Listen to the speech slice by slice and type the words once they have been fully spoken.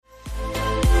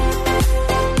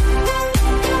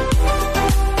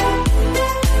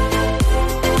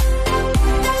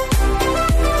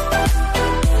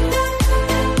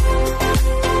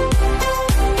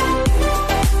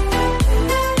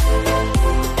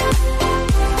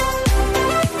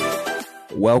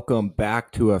Welcome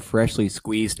back to a freshly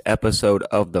squeezed episode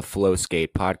of the Flow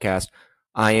Skate podcast.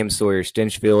 I am Sawyer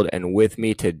Stinchfield, and with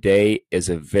me today is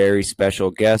a very special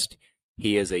guest.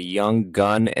 He is a young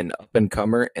gun and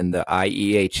up-and-comer in the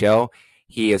IEHL.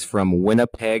 He is from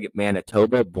Winnipeg,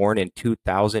 Manitoba, born in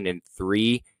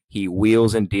 2003. He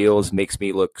wheels and deals, makes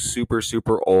me look super,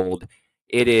 super old.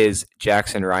 It is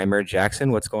Jackson Reimer.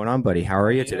 Jackson, what's going on, buddy? How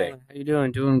are you today? How you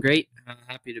doing? Doing great.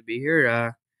 Happy to be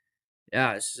here.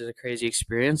 This is a crazy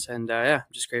experience, and I'm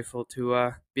just grateful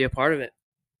to be a part of it.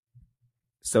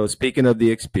 So speaking of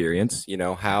the experience,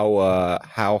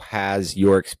 how has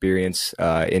your experience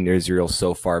in Israel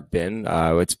so far been?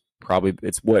 It's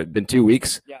been 2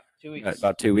 weeks? Yeah, 2 weeks.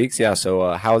 About 2 weeks, yeah.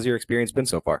 So how's your experience been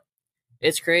so far?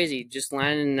 It's crazy. Just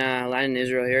landing in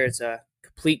Israel here. It's a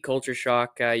complete culture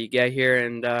shock. You get here,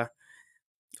 and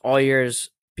all you hear is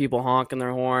people honking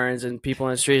their horns and people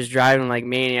in the streets driving like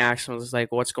maniacs. And it's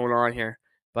like, what's going on here?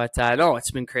 But no, it's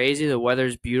been crazy. The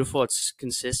weather's beautiful. It's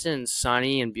consistent and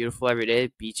sunny and beautiful every day.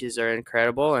 Beaches are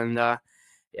incredible. And the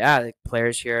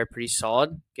players here are pretty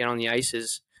solid. Get on the ice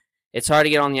it's hard to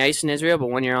get on the ice in Israel,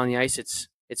 but when you're on the ice, it's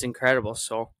incredible.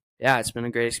 So yeah, it's been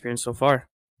a great experience so far.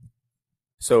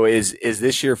 So is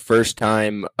this your first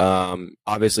time?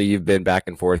 Obviously, you've been back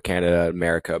and forth Canada,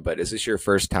 America, but is this your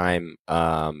first time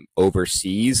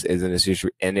overseas?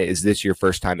 Is this your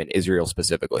first time in Israel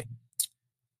specifically?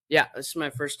 Yeah, this is my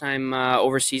first time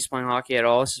overseas playing hockey at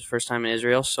all. This is the first time in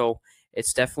Israel, so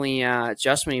it's definitely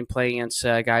adjustment playing against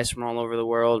guys from all over the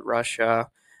world, Russia,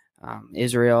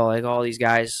 Israel, like all these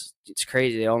guys. It's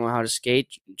crazy. They all know how to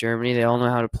skate. Germany, they all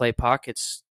know how to play puck.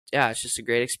 It's just a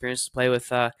great experience to play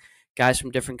with guys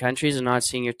from different countries and not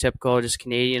seeing your typical just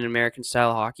Canadian American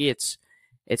style hockey.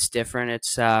 It's different.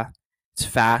 It's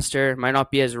faster. It might not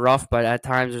be as rough, but at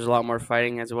times there's a lot more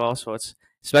fighting as well. So it's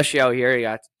especially out here. You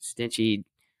got Stinchy.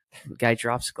 Guy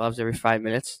drops gloves every 5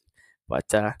 minutes, but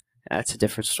that's a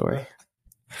different story.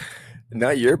 No,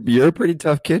 you're a pretty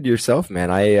tough kid yourself, man.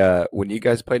 When you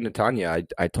guys played Netanya,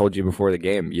 I told you before the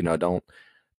game,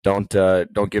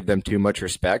 don't give them too much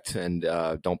respect and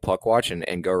don't puck watch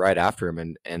and go right after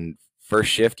them. And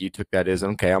first shift, you took that as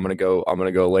okay. I'm gonna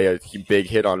go lay a big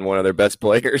hit on one of their best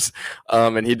players,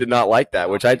 and he did not like that,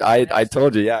 which I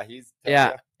told you, yeah,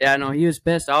 Yeah, no, he was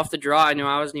pissed. Off the draw, I knew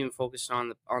I wasn't even focused on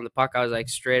the puck. I was like,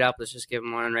 straight up, let's just give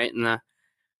him one right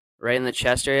in the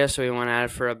chest area. So we went at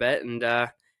it for a bit, and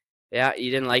he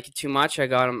didn't like it too much. I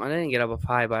got him. I didn't get up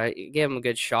high, but I gave him a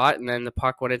good shot, and then the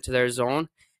puck went into their zone,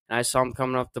 and I saw him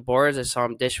coming up the boards. I saw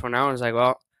him dish one out. I was like,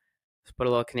 well, let's put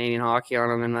a little Canadian hockey on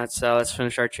him, and let's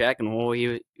finish our check. And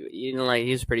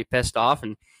he was pretty pissed off,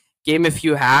 and gave him a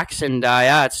few hacks, and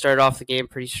it started off the game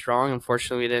pretty strong.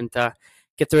 Unfortunately, we didn't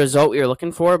get the result we were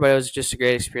looking for, but it was just a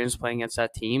great experience playing against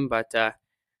that team. But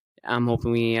I'm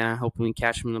hoping we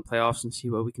catch them in the playoffs and see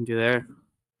what we can do there.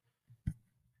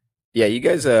 Yeah, you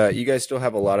guys still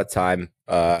have a lot of time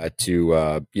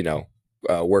to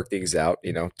work things out.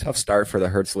 Tough start for the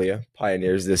Herzliya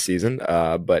Pioneers this season,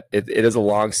 but it is a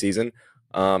long season.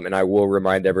 And I will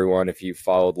remind everyone, if you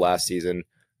followed last season,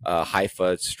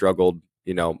 Haifa struggled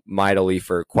mightily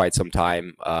for quite some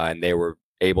time, and they were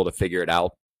able to figure it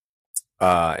out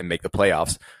and make the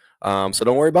playoffs. So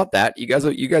don't worry about that. You guys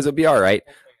will be all right.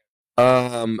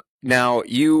 Now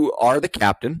you are the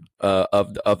captain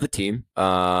of the team.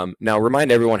 Now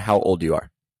remind everyone how old you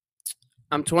are.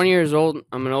 I'm 20 years old.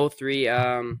 I'm an 03.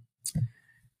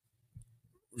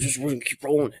 Just we're gonna keep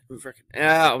rolling.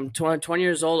 I'm 20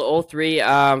 years old. 03.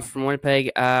 From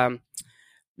Winnipeg.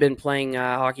 Been playing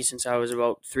hockey since I was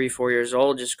about 3-4 years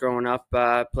old. Just growing up,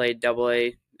 played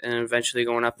AA and eventually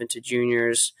going up into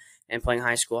juniors and playing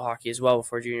high school hockey as well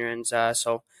before junior ends.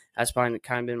 So that's probably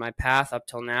kind of been my path up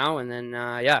till now. And then,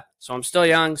 so I'm still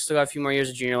young, still got a few more years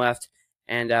of junior left,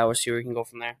 and we'll see where we can go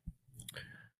from there.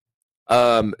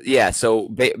 So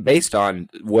based on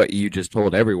what you just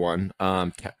told everyone,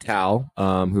 Tal,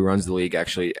 who runs the league,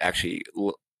 actually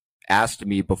asked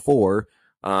me before.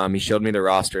 He showed me the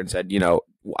roster and said,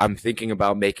 I'm thinking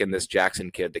about making this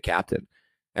Jackson kid the captain.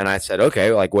 And I said,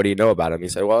 okay, like, what do you know about him? He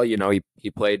said, well,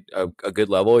 he played a good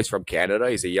level. He's from Canada.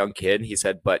 He's a young kid. He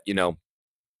said, but,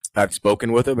 I've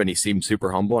spoken with him and he seemed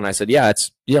super humble. And I said, yeah,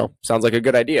 it's, sounds like a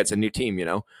good idea. It's a new team,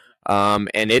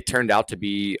 and it turned out to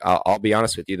be, I'll be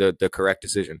honest with you, the correct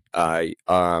decision.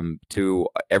 To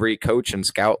every coach and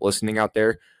scout listening out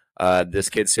there, this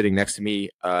kid sitting next to me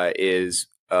is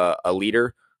a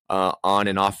leader on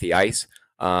and off the ice.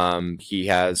 He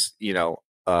has,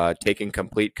 taking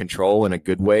complete control in a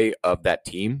good way of that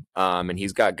team. And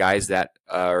he's got guys that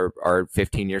are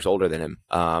 15 years older than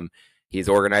him. He's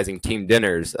organizing team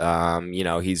dinners.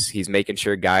 He's making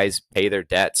sure guys pay their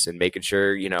debts and making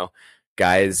sure,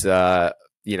 guys,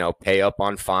 pay up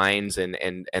on fines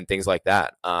and things like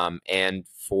that. And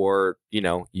for,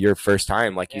 your first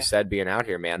time, like you Yeah. said, being out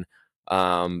here, man,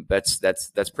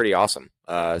 that's pretty awesome.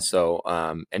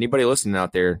 So anybody listening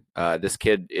out there, this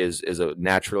kid is a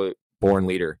naturally born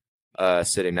leader,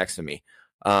 sitting next to me.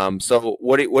 So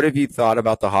what have you thought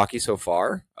about the hockey so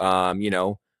far? And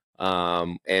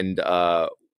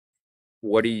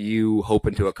what are you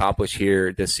hoping to accomplish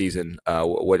here this season?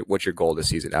 What's your goal this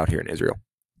season out here in Israel?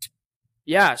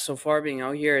 Yeah, so far being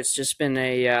out here, it's just been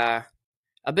a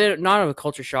bit not of a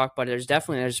culture shock, but there's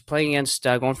playing against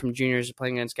going from juniors to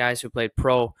playing against guys who played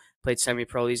pro, played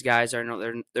semi-pro. These guys are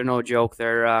they're no joke.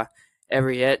 They're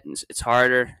every hit it's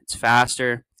harder, it's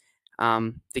faster.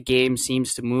 The game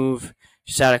seems to move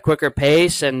just at a quicker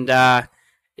pace, and yeah,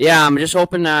 I'm just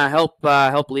hoping to help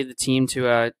lead the team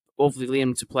to hopefully lead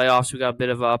them to playoffs. We got a bit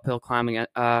of a uphill climb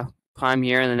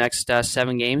here in the next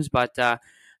 7 games, but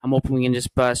I'm hoping we can just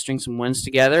string some wins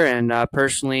together. And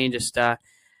personally, just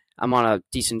I'm on a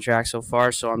decent track so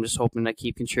far, so I'm just hoping to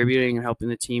keep contributing and helping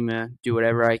the team do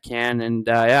whatever I can. And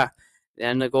yeah,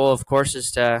 and the goal, of course,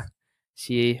 is to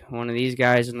see one of these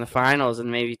guys in the finals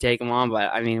and maybe take them on.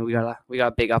 But I mean, we got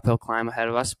a big uphill climb ahead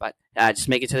of us. But just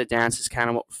make it to the dance is kind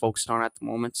of what we're focused on at the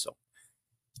moment. So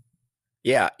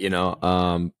Yeah,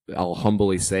 I'll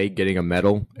humbly say getting a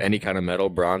medal, any kind of medal,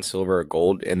 bronze, silver, or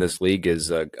gold in this league is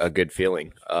a good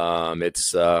feeling.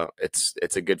 It's a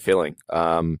good feeling.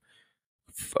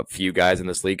 A few guys in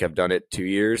this league have done it 2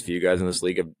 years. Few guys in this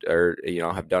league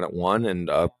have done it one, and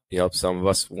some of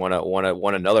us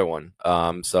want another one.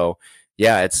 So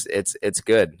yeah, it's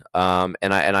good.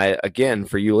 And I again,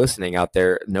 for you listening out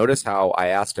there, notice how I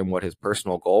asked him what his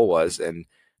personal goal was, and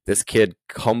this kid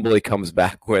humbly comes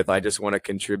back with, "I just want to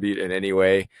contribute in any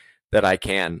way that I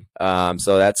can."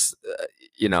 So that's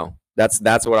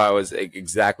what I was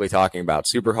exactly talking about.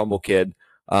 Super humble kid.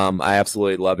 I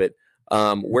absolutely love it.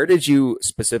 Where did you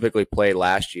specifically play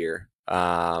last year?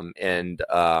 And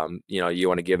you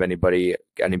want to give anybody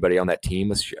on that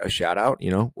team a shout out?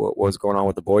 What was going on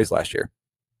with the boys last year?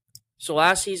 so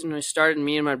last season we started.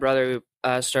 Me and my brother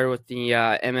started with the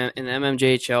in the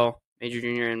MMJHL Major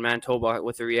Junior in Manitoba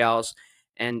with the Reals,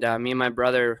 and me and my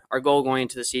brother, our goal going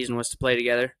into the season was to play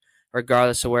together,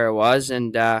 regardless of where it was.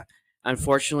 And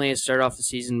unfortunately, it started off the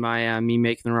season by me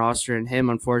making the roster and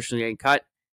him unfortunately getting cut.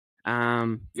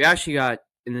 We actually got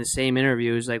in the same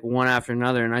interviews, like one after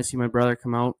another, and I see my brother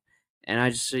come out, and I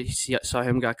just saw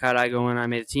him got cut. I go and I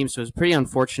made a team, so it was pretty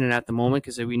unfortunate at the moment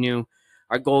because we knew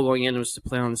our goal going in was to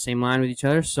play on the same line with each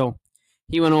other. So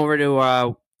he went over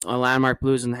to Landmark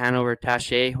Blues in the Hanover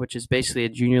Taché, which is basically a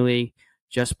junior league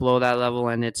just below that level,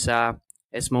 and it's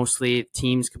mostly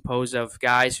teams composed of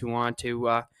guys who want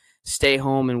to stay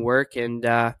home and work and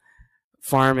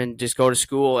farm and just go to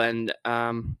school and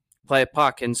play a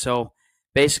puck. And so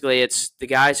basically it's the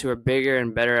guys who are bigger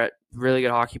and better at really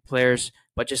good hockey players,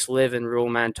 but just live in rural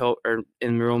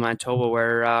Manitoba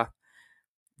where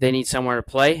they need somewhere to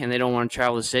play and they don't want to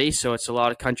travel the city. So it's a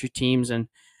lot of country teams and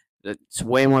it's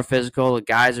way more physical. The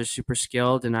guys are super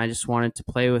skilled, and I just wanted to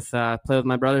play with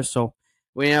my brothers. So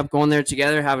we ended up going there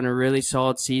together, having a really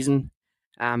solid season.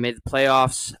 Made the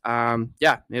playoffs.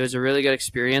 Yeah, it was a really good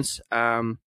experience.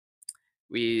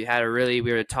 We were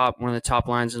one of the top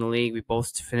lines in the league. We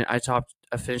both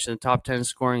I finished in the top 10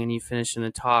 scoring, and he finished in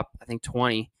the top, I think,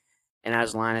 20. And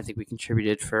as a line, I think we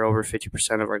contributed for over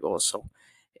 50% of our goals. So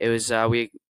it was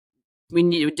we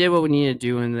did what we needed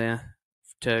to do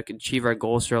to achieve our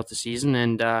goals throughout the season.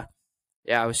 And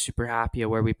yeah, I was super happy at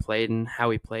where we played and how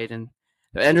we played. And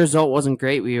the end result wasn't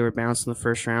great. We were bounced in the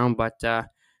first round, but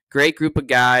great group of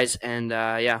guys. And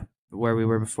yeah, where we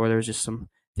were before, there was just some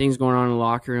things going on in the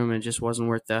locker room, and it just wasn't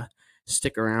worth the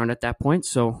stick around at that point.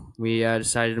 So we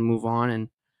decided to move on and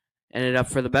ended up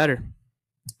for the better.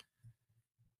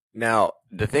 Now,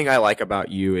 the thing I like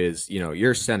about you is,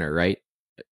 you're center, right?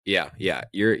 Yeah, yeah,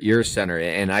 you're center,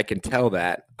 and I can tell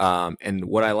that. And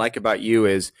what I like about you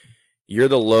is you're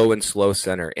the low and slow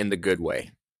center in the good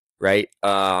way, right?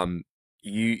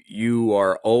 You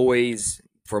are always,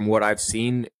 from what I've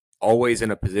seen, always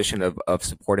in a position of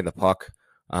supporting the puck.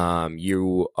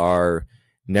 You are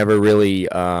never really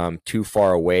too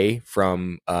far away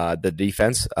from the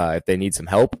defense if they need some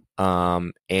help.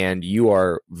 And you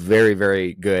are very,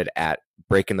 very good at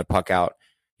breaking the puck out.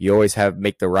 You always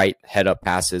make the right head up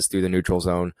passes through the neutral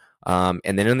zone.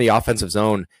 And then in the offensive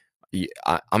zone,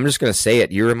 I'm just going to say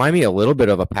it. You remind me a little bit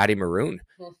of a Patty Maroon.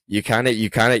 You kind of, you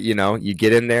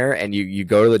get in there and you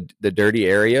go to the dirty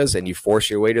areas and you force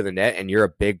your way to the net, and you're a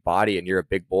big body and you're a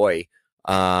big boy.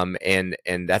 And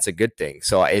that's a good thing.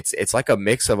 So it's like a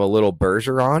mix of a little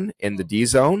Bergeron in the D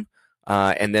zone,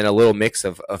 and then a little mix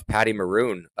of Patty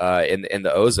Maroon in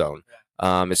the ozone.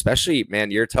 Especially,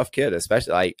 man, you're a tough kid.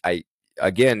 Especially, I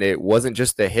again, it wasn't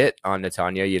just the hit on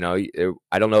Netanya.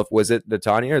 I don't know if was it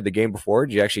Netanya or the game before.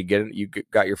 Did you actually you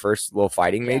got your first little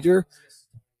fighting major?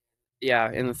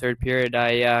 Yeah, in the third period,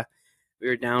 we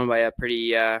were down by a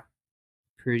pretty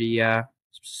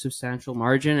substantial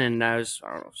margin, and I was,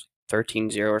 I don't know,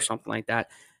 13-0 or something like that.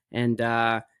 And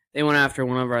they went after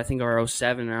one of our, I think our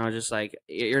 07, and I was just like,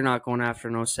 you're not going after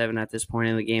an 07 at this point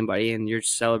in the game, buddy, and you're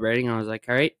celebrating. And I was like,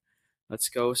 all right, let's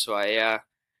go. So I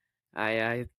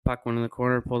pucked one in the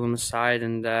corner, pulled him aside,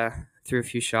 and threw a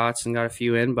few shots and got a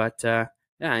few in. But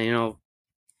yeah,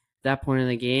 that point in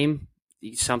the game,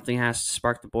 something has to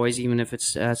spark the boys, even if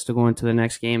it's has to go into the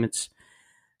next game. It's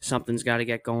something's got to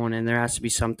get going, and there has to be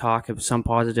some talk of some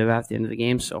positive at the end of the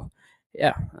game. So,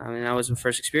 yeah, I mean, that was my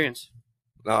first experience.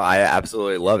 No, I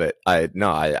absolutely love it. I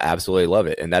absolutely love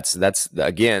it, and that's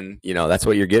again, that's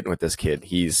what you're getting with this kid.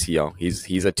 He's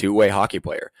a two-way hockey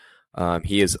player.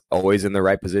 He is always in the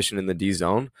right position in the D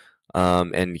zone,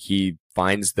 and he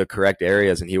finds the correct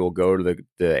areas, and he will go to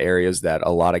the areas that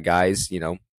a lot of guys,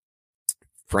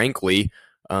 frankly,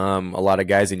 a lot of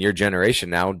guys in your generation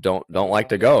now don't like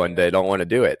to go, and they don't want to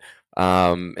do it.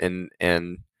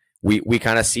 And we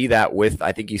kind of see that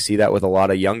I think you see that with a lot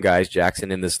of young guys,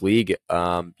 Jackson, in this league.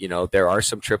 There are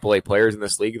some AAA players in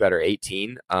this league that are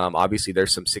 18. Obviously,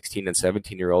 there's some 16 and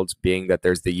 17-year-olds, being that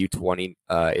there's the U20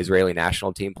 Israeli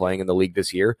national team playing in the league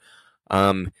this year.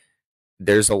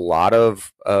 There's a lot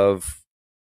of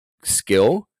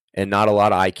skill and not a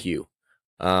lot of IQ.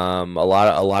 A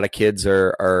lot of kids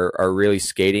are really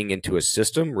skating into a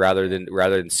system rather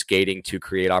than skating to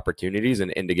create opportunities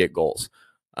and to get goals.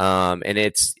 And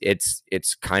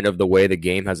it's kind of the way the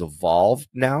game has evolved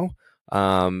now.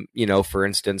 For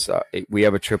instance, we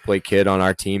have a AAA kid on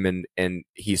our team, and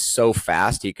he's so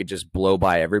fast he could just blow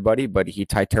by everybody, but he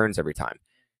tie turns every time.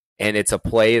 And it's a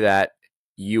play that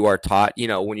you are taught,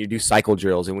 when you do cycle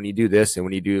drills and when you do this and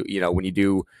when you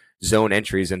do zone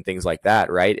entries and things like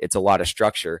that, right? It's a lot of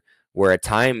structure, where at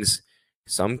times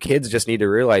some kids just need to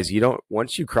realize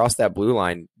once you cross that blue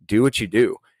line, do what you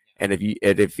do. And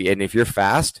if you're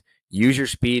fast, use your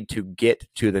speed to get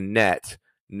to the net,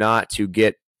 not to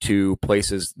get to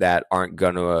places that aren't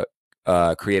going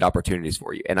to create opportunities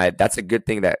for you. And that's a good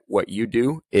thing, that what you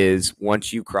do is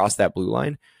once you cross that blue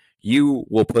line, you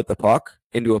will put the puck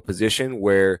into a position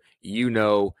where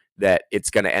that it's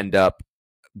going to end up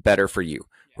better for you,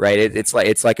 right? It's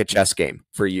like a chess game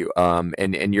for you.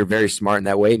 And you're very smart in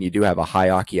that way, and you do have a high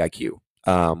hockey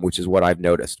IQ, which is what I've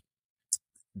noticed.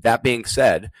 That being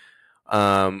said,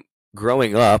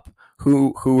 growing up,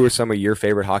 who were some of your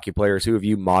favorite hockey players? Who have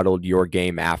you modeled your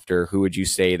game after? Who would you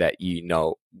say that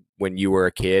when you were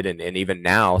a kid, and even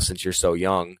now, since you're so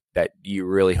young, that you're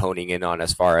really honing in on,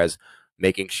 as far as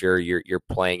making sure you're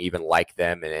playing even like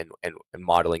them and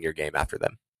modeling your game after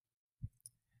them?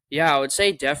 Yeah, I would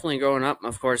say definitely growing up.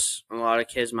 Of course, a lot of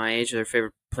kids my age, their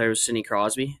favorite player was Sidney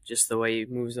Crosby. Just the way he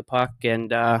moves the puck and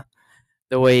the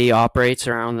way he operates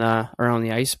around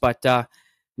the ice. But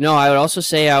no, I would also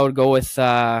say I would go with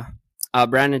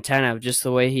Brandon Tanev. Just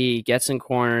the way he gets in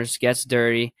corners, gets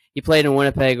dirty. He played in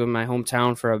Winnipeg, in my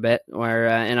hometown, for a bit,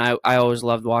 and I always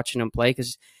loved watching him play,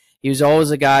 because he was always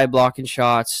a guy blocking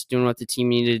shots, doing what the team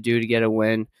needed to do to get a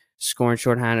win, scoring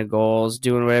shorthanded goals,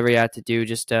 doing whatever he had to do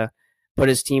just to put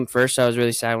his team first. I was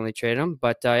really sad when they traded him.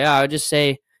 But yeah, I would just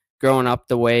say growing up,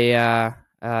 the way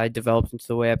I developed into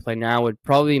the way I play now would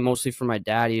probably be mostly from my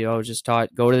dad. I was just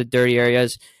taught, go to the dirty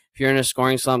areas. If you're in a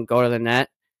scoring slump, go to the net,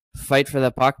 fight for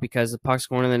the puck, because the puck's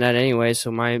going to the net anyway, so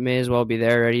may as well be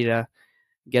there ready to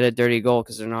get a dirty goal,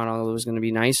 because they're not always going to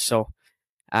be nice. So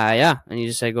yeah, and you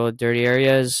just say go to dirty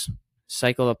areas,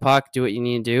 cycle the puck, do what you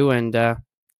need to do, and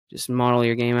just model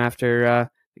your game after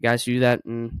the guys who do that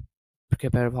in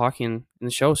competitive hockey in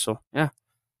the show. So yeah.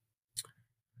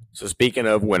 So speaking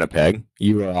of Winnipeg,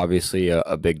 you are obviously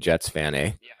a big Jets fan,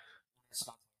 eh?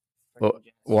 Yeah.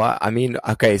 Well, I mean,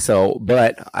 okay, this is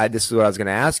what I was going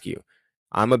to ask you.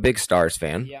 I'm a big Stars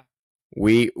fan. Yeah.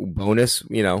 Bonus,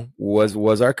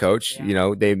 was our coach.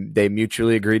 Yeah. They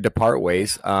mutually agreed to part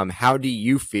ways. How do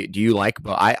you feel? Do you like?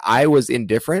 I was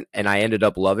indifferent, and I ended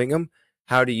up loving him.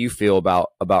 How do you feel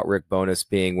about Rick Bowness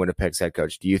being Winnipeg's head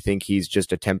coach? Do you think he's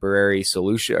just a temporary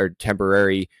solution, or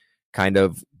temporary kind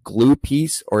of glue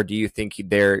piece, or do you think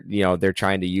they're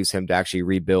trying to use him to actually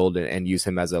rebuild and use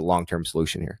him as a long-term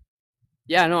solution here?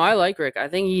 Yeah, no, I like Rick. I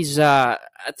think he's at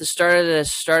the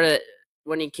start of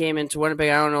when he came into Winnipeg,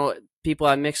 I don't know, people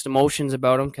have mixed emotions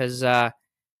about him, because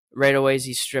right away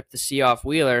he stripped the C off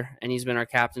Wheeler, and he's been our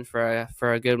captain for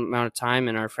a good amount of time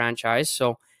in our franchise.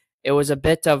 So it was a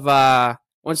bit of I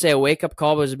wouldn't say a wake up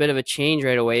call, but it was a bit of a change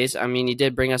right away. I mean, he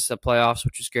did bring us to the playoffs,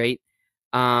 which was great.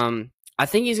 I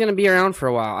think he's going to be around for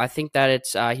a while. I think that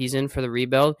it's he's in for the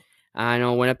rebuild. I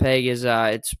know Winnipeg is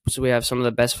it's so we have some of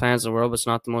the best fans in the world, but it's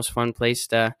not the most fun place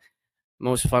in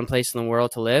the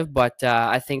world to live. But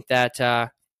I think that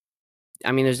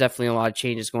I mean, there's definitely a lot of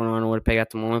changes going on in Winnipeg at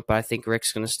the moment. But I think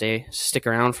Rick's going to stick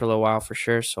around for a little while for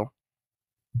sure. So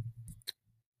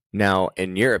Now,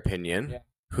 in your opinion,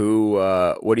 who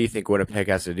what do you think Winnipeg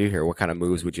has to do here? What kind of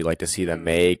moves would you like to see them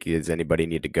make? Does anybody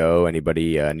need to go?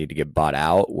 Anybody need to get bought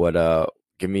out? What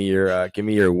give me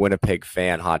your Winnipeg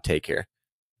fan hot take here.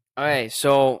 okay,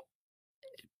 so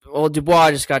well,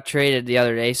 Dubois just got traded the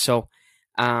other day, so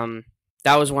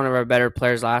that was one of our better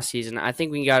players last season. I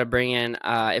think we got to bring in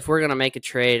if we're gonna make a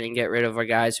trade and get rid of our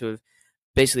guys who have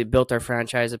basically built our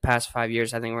franchise the past 5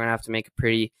 years. I think we're gonna have to make a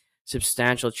pretty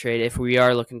substantial trade if we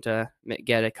are looking to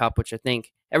get a cup, which I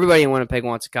think everybody in Winnipeg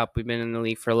wants a cup. We've been in the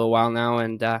league for a little while now,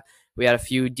 and we had a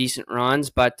few decent runs,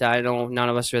 but I know none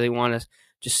of us really want to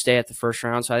just stay at the first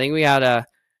round. So I think we got to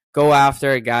go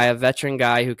after a veteran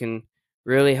guy who can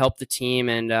really help the team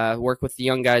and work with the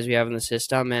young guys we have in the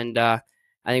system. And I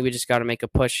think we just got to make a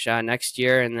push next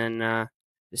year, and then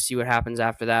to see what happens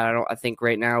after that. I think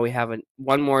right now we have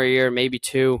one more year, maybe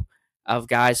two, of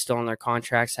guys still on their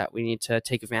contracts that we need to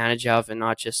take advantage of and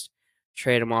not just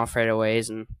trade them off right away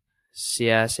and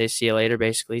say see you later,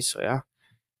 basically. So yeah.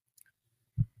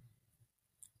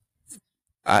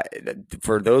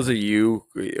 For those of you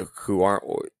who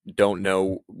don't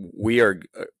know, we are.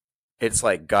 It's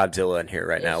like Godzilla in here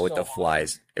right now with the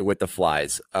flies. With the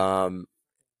flies, the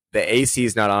AC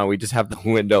is not on. We just have the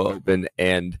window open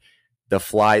and the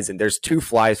flies, and there's two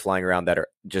flies flying around that are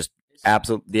just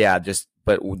absolutely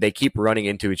but they keep running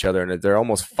into each other and they're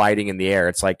almost fighting in the air.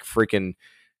 It's like freaking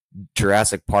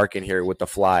Jurassic Park in here with the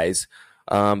flies.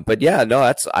 But yeah,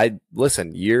 no,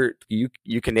 listen, you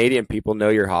Canadian people know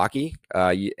your hockey,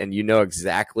 and you know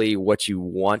exactly what you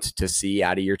want to see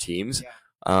out of your teams.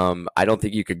 I don't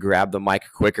think you could grab the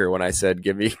mic quicker when I said,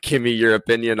 give me your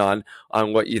opinion on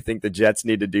what you think the Jets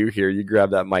need to do here. You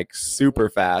grab that mic super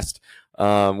fast.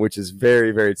 Which is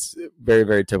very, very, very,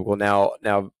 very typical. Now,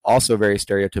 also very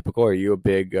stereotypical. Are you a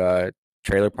big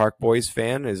Trailer Park Boys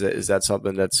fan? Is that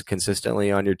something that's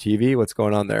consistently on your TV? What's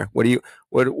going on there? What is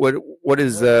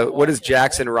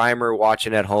Jackson Reimer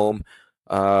watching at home?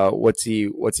 What's he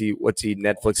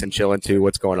Netflix and chilling to?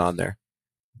 What's going on there?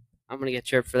 I'm gonna get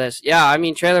chirped for this. Yeah, I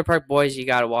mean Trailer Park Boys, you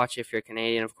gotta watch if you're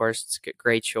Canadian. Of course, it's a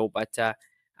great show, but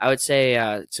I would say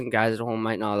some guys at home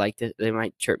might not like it. They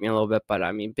might chirp me a little bit, but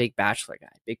I mean, Big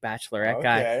Bachelorette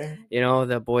guy. You know,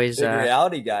 the boys. Big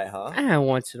reality guy, huh?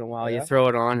 Once in a while, you throw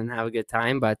it on and have a good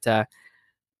time, but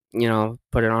you know,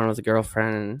 put it on with a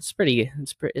girlfriend, and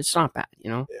it's not bad, you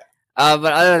know. Yeah.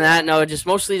 But other than that, no,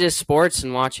 mostly just sports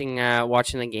and watching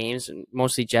the games, and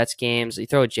mostly Jets games. You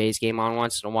throw a Jays game on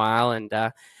once in a while, and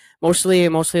mostly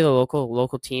the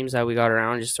local teams that we got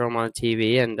around. Just throw them on the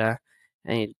TV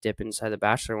and you dip inside the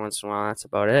Bachelor once in a while. That's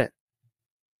about it.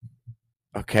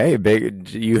 Okay,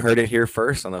 you heard it here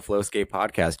first on the Flowskate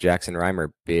podcast. Jackson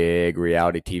Reimer, big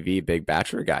reality TV, big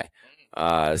Bachelor guy.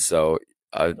 The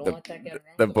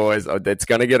boys, it's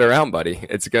gonna get around, buddy.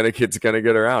 It's gonna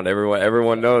get around.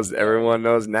 Everyone knows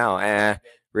now.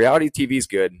 Reality TV is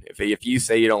good. If you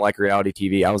say you don't like reality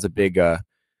TV, I was a big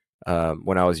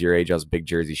when I was your age, I was a big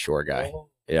Jersey Shore guy.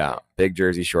 Yeah, big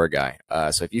Jersey Shore guy.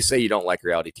 So if you say you don't like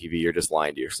reality TV, you're just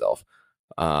lying to yourself.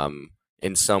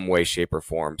 In some way, shape, or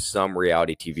form, some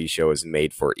reality TV show is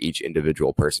made for each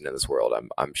individual person in this world.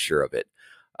 I'm sure of it.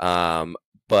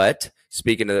 But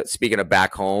speaking of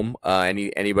back home,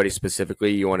 anybody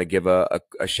specifically you want to give a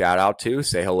shout out to,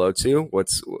 say hello to?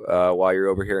 What's while you're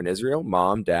over here in Israel?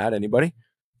 Mom, dad, anybody?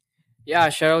 Yeah,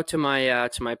 shout out to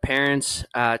my parents,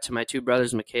 to my two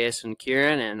brothers, Macias and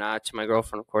Kieran, and to my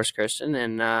girlfriend, of course, Kristen.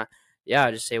 And yeah,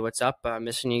 just say what's up.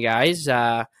 Missing you guys.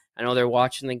 I know they're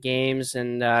watching the games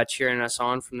and cheering us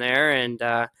on from there, and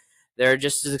they're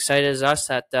just as excited as us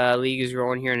that the league is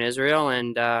growing here in Israel.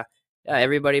 And yeah,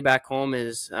 everybody back home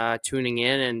is tuning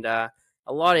in, and a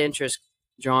lot of interest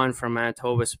drawn from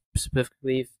Manitoba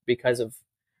specifically because of,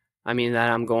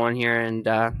 that I'm going here and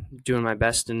doing my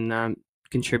best and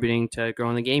contributing to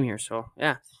growing the game here. So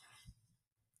yeah.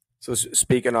 So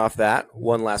speaking off that,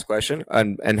 one last question,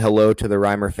 and hello to the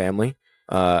Reimer family.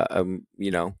 You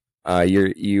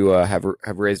have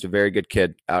raised a very good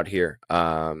kid out here,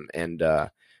 and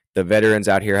the veterans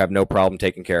out here have no problem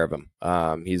taking care of him.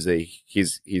 He's good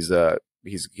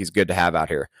to have out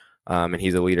here, and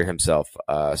he's a leader himself.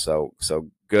 So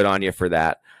good on you for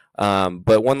that.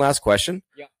 But one last question.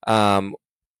 Yeah.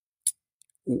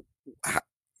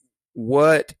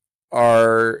 what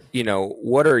are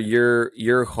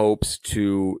your hopes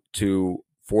to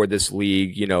for this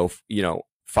league?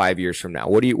 5 years from now,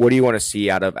 what do you want to see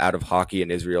out of hockey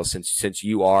in Israel? Since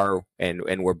you are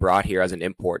and were brought here as an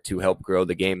import to help grow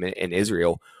the game in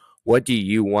Israel, what do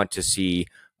you want to see?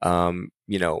 From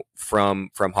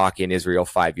hockey in Israel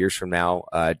 5 years from now,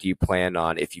 do you plan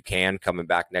on, if you can, coming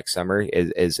back next summer?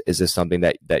 Is this something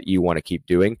that you want to keep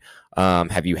doing?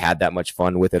 Have you had that much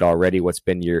fun with it already? What's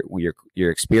been your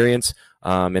experience?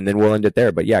 And then we'll end it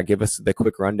there. But yeah, give us the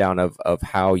quick rundown of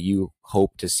how you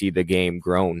hope to see the game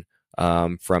grown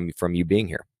from you being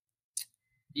here.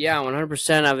 Yeah,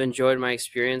 100%. I've enjoyed my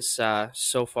experience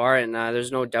so far, and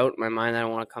there's no doubt in my mind that I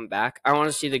want to come back. I want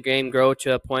to see the game grow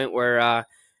to a point where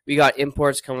we got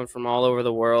imports coming from all over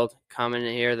the world coming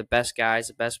in here, the best guys,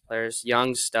 the best players,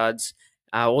 young studs,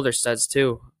 older studs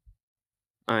too.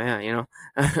 Oh yeah,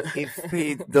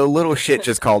 The little shit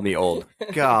just called me old.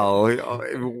 Golly,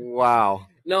 wow.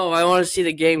 No, I want to see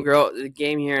the game grow. The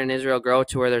game here in Israel grow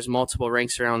to where there's multiple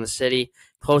rinks around the city,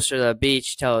 closer to the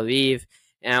beach, Tel Aviv,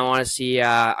 and I want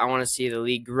to see the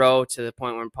league grow to the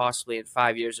point where possibly in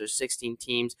 5 years there's 16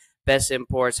 teams, best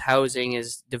imports, housing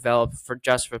is developed for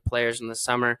players in the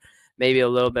summer, maybe a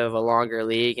little bit of a longer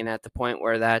league, and at the point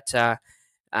where that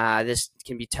this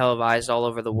can be televised all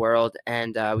over the world,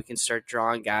 and we can start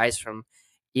drawing guys from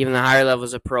even the higher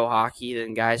levels of pro hockey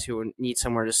than guys who need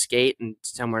somewhere to skate and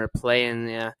somewhere to play,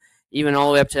 and even all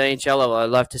the way up to the NHL level. I'd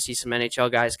love to see some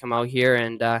NHL guys come out here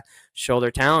and show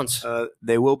their talents.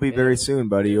 They will be very soon,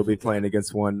 buddy. You'll be playing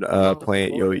against one.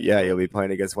 You'll be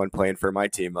playing against one playing for my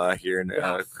team here and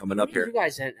coming up here. You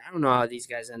guys, I don't know how these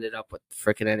guys ended up with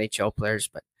freaking NHL players,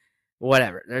 but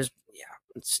whatever.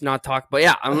 Let's not talk. But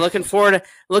yeah, I'm looking forward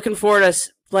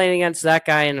to playing against that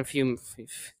guy in a few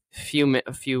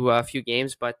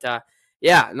games. But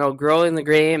growing the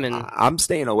game, and I'm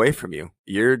staying away from you.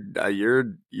 You're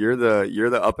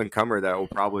the up and comer that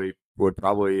would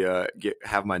probably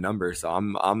have my number. So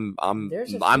I'm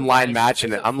line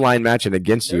matching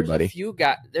against you, buddy.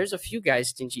 There's a few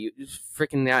guys since you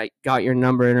freaking got your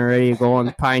number and are ready to go on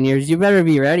the Pioneers. You better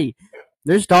be ready.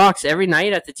 There's talks every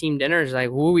night at the team dinners like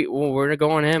we're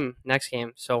going him next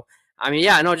game. So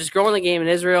just growing the game in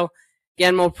Israel,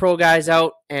 getting more pro guys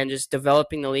out, and just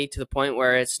developing the league to the point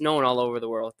where it's known all over the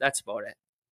world. That's about it.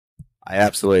 I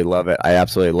absolutely love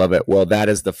it. Well, that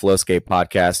is the Flowskate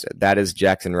podcast. That is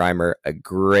Jackson Reimer, a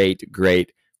great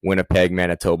Winnipeg,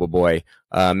 Manitoba boy.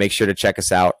 Make sure to check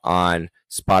us out on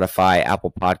Spotify,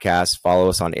 Apple Podcasts. Follow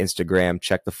us on Instagram.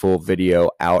 Check the full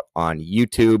video out on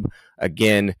YouTube.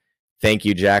 Again, thank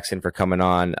you, Jackson, for coming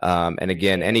on. And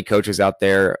again, any coaches out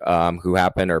there who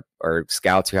happen or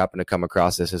scouts who happen to come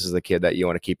across this is the kid that you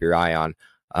want to keep your eye on.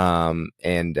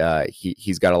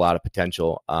 He's got a lot of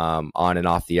potential on and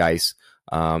off the ice.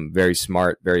 Very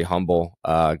smart, very humble,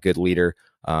 good leader.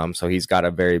 So he's got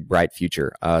a very bright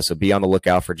future. So be on the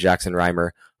lookout for Jackson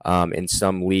Reimer in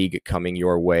some league coming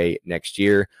your way next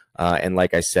year. And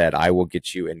like I said, we'll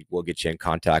get you in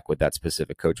contact with that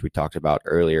specific coach we talked about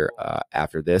earlier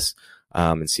after this,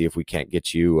 and see if we can't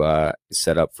get you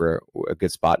set up for a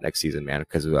good spot next season, man.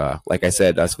 Because like I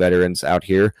said, us veterans out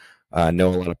here know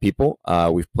a lot of people.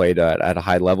 We've played at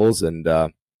high levels, and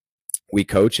we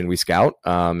coach and we scout.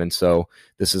 And so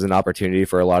this is an opportunity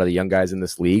for a lot of the young guys in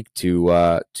this league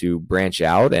to branch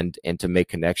out and to make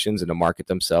connections and to market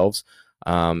themselves.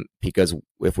 Because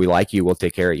if we like you, we'll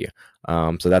take care of you.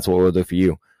 So that's what we'll do for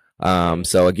you.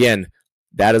 So again,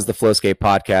 that is the Flowskate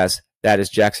podcast. That is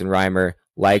Jackson Reimer.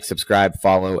 Like, subscribe,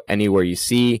 follow anywhere you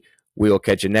see. We will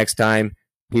catch you next time.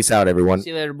 Peace out, everyone.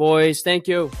 See you later, boys. Thank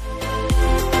you.